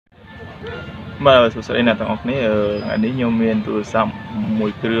Mà số sẽ là thằng này ở đây nhiều miền từ sắm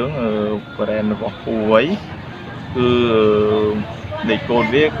mùi krướng brand nó bỏ Huawei cứ để code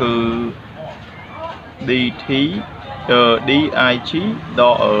viết cứ DT DIG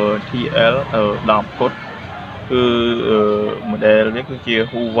đo TL đọc code cứ model viết cứ chia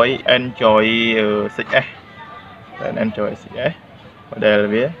Huawei Android 6S Android 6S model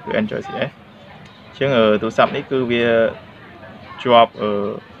viết cứ Android 6S chứ tủ sắm này cứ viết drop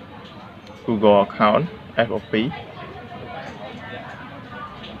Google account FRP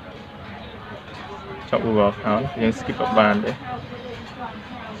chọn Google account nhưng skip các bạn đấy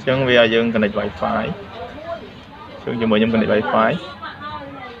chứ bây giờ dân connect wifi chứ giờ mới nhầm connect wifi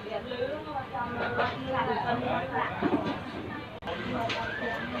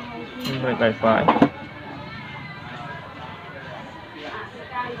connect wifi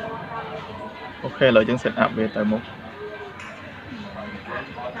ok lợi dân set up về tại một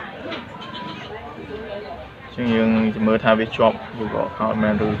chứ nhưng mới thay vì chọn Google account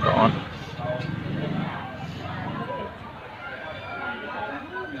man rồi chọn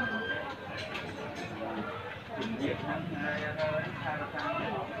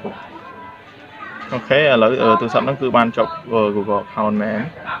ok lợi tôi sắp nó cứ ban chọn Google account man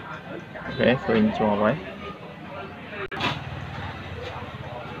ok tôi cho vậy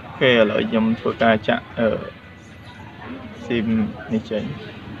ok lợi dùng tôi ca chặn sim này chỉnh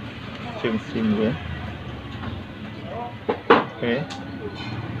chương sim với ok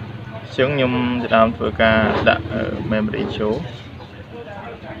chứng nhung làm vừa ca đặt ở memory số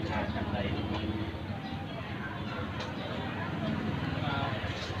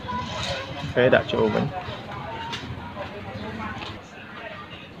ok đặt chỗ vẫn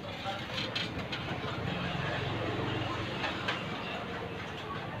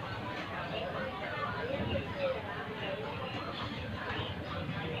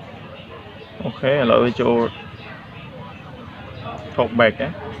ok lợi chỗ thọc bạc á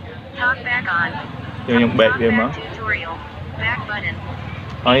dùng bạc về mà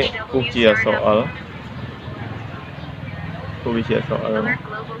ấy cô chia sổ ở cô bị chia sổ ở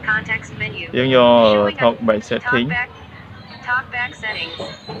dùng do thọc bạc setting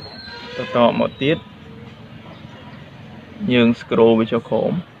to một tiết nhưng scroll với cho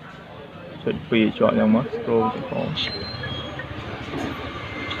khổm chuẩn bị chọn nhau mất scroll cho khổm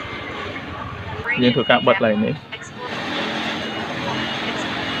nhưng thử các bật này nữa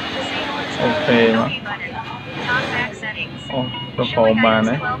ok mà có khổm bàn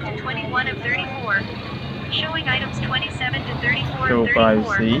đấy show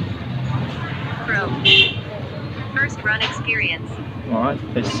privacy đó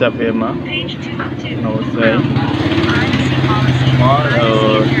accept về mà nó sẽ nó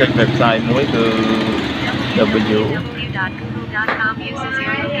trên website mỗi từ W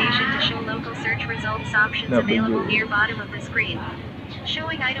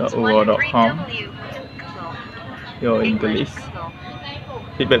Google.com rồi English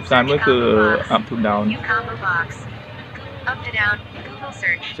thì website mới cứ up to down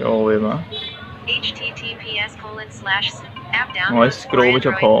cho về mà nói scroll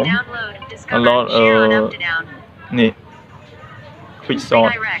cho khổ a lot nè quick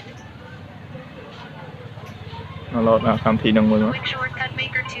sort a lot là cam thi đồng luôn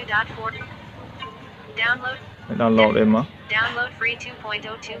download em á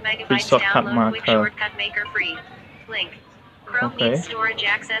quick shortcut marker link Chrome needs storage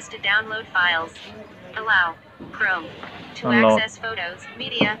access to download files. Allow Chrome to access photos,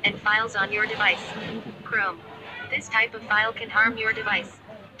 media, and files on your device. Chrome. This type of file can harm your device.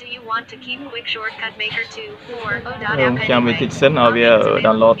 Do you want to keep Quick Shortcut Maker 2 or O.app Trang bị thích sẵn ở phía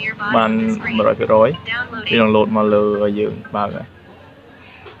download bàn 100% đi download mà lừa ở dưới ba rồi.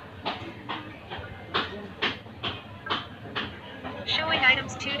 Showing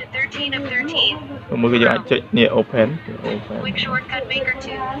items 2 to 13 of 13. Mới cái giờ check nè open. Quick Shortcut Maker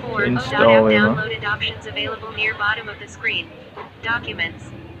 2 or Install O.app downloaded options available near bottom of the screen. Documents.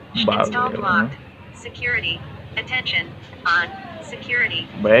 Install blocked. Security. Attention. On. Security.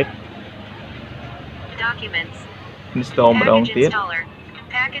 Back. Documents. Install một đống tiếp.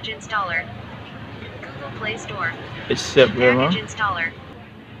 Package installer. Google Play Store. Accept về mà. Package installer.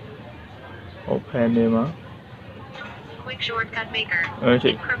 Open đi mà. Quick Shortcut Maker.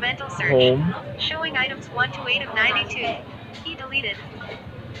 Incremental search. Home. Showing items 1 to 8 of 92. Key deleted.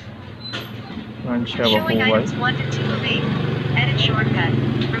 Showing items 1 to 2 of 8. Edit shortcut.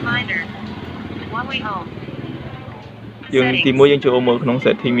 Reminder. Huawei Home. Dương thì mỗi dân chỗ mở không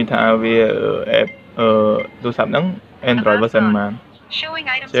sẽ thì mình thả về app đồ sắm nắng Android version mà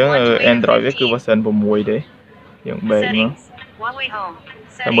chứ Android với cứ version của mùi đấy những bề nữa Huawei home.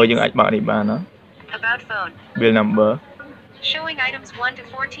 តែមើលយើង Settings. អាចបើកនេះបានណា About phone. bill number Showing items 1 to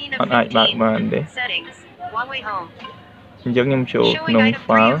 14 of អត់អាចបើក 15. បានទេ Settings. Huawei home. អញ្ចឹងខ្ញុំចូល Showing ក្នុង item 3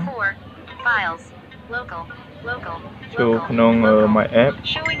 file of 4. Files. Local. Local. ចូល Local. ក្នុង Local. my app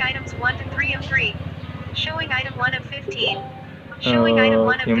Showing items 1 to 3 of 3. Showing item 1 of 15. Showing item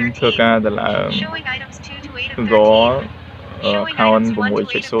 1 of ខ្ញុំធ្វើ 13. ការទៅឡើង Showing items 2 to 8 of Google 13. Showing account items 1 to 8 of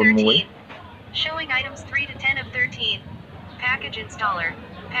 601 13. Showing items 3 to 10 of 13. Package installer.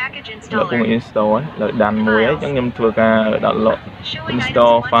 Package លើពុំ installer. install ហើយលើដានមួយហើយអញ្ចឹងខ្ញុំធ្វើការ download Showing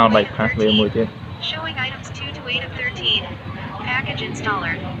install items 1 file to 8 of bypass វាមួយទៀត 13. Showing items 2 to 8 of 13. Package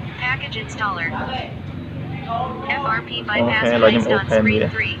installer. Package installer. FRP bypass Okay, like placed on open screen here.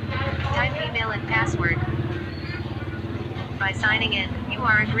 3. Type email and password. By signing in, you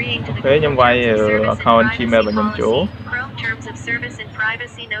are agreeing to the Okay,ខ្ញុំវាយ Terms of Service and account Privacy Gmail របស់ខ្ញុំចូល Policy, Chrome Terms of Service and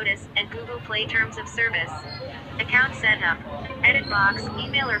Privacy Notice, and Google Play Terms of Service. Account setup. Edit box,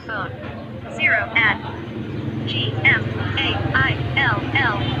 email or phone.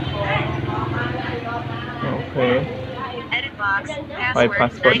 0@gmail.com. អូខេ Edit box, By password,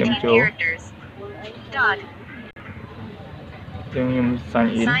 password ខ្ញុំ 19 ចូល characters. Dot. អញ្ចឹងខ្ញុំ sign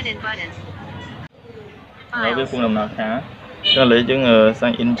in Sign in button. ហើយវា Files. ពុំដំណើរការឥឡូវយើង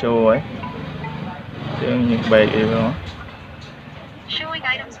sign in ចូលហើយយើង back អីមក Showing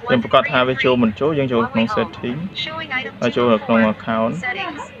items ខ្ញុំ 1 ប្រ to កាស 3 ថា of វា 3. ចូលមិនចូលយើងចូលក្នុង Huawei home. setting Showing item ហើយ 2 ចូល of នៅក្នុង 4. account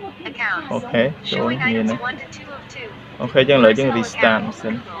Settings. Accounts. អូខេចូល Showing មាន items ហើយ 1 to 2 of 2. អូខេចឹងឥឡូវយើង Personal restart account. ម៉ាស៊ី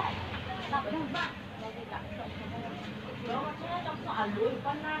ន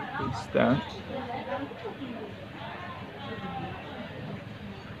restart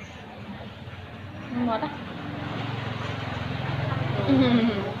Một á.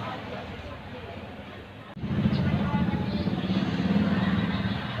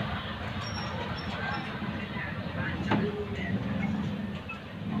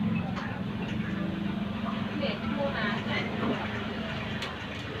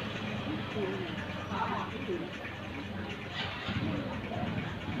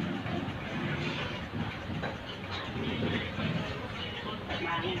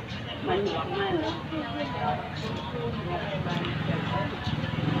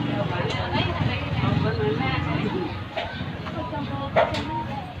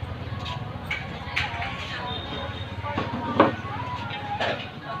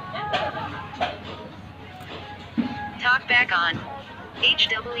 Talk back on.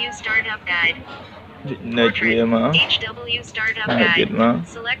 HW Startup Guide. នៅជាមក HW Startup Ah, Guide. good, ma.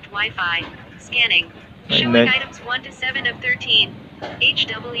 Select Wi-Fi. Scanning. Right, Showing next. items 1 to 7 of 13.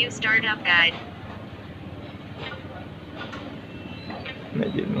 HW Startup Guide. នៅ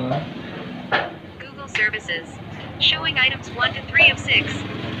ជាមក Google Services. Showing items 1 to 3 of 6.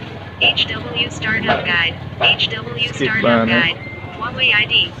 HW Startup Guide. HW Skip Startup banner. Guide. Huawei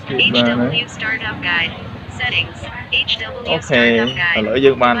ID. Skip HW Startup Guide. Settings. HW អូខេ Startup ឥ Guide. ឡូវ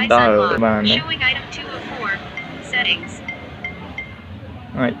យើងបាន Device ដល់ unlock. បានហើយ Showing item 2 of 4. Settings.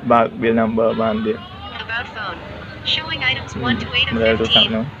 អាចបើក bill number បានទៀត About phone. Showing items 1 to 8 of មើលទូរស័ព្ទ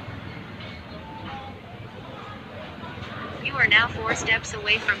 15. នោះ You are now 4 steps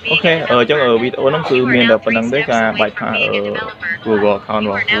away from អូ being ខេ a អញ្ចឹង developer. វីដេអូហ្នឹងគឺ You are មាន now តែប៉ុណ្្នឹង 3 ទេ steps ការ away បាច់ from ផា being a developer. Google account You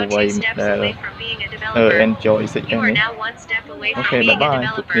របស់ are now 2 Huawei steps ដែល away from being a developer. enjoy សិច You ហ្នឹង are នេះ now 1 step away អូ from ខេ being a bye bye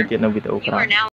ជួប developer. គ្នាទៀតនៅវីដេអូ You ក្រោយ are now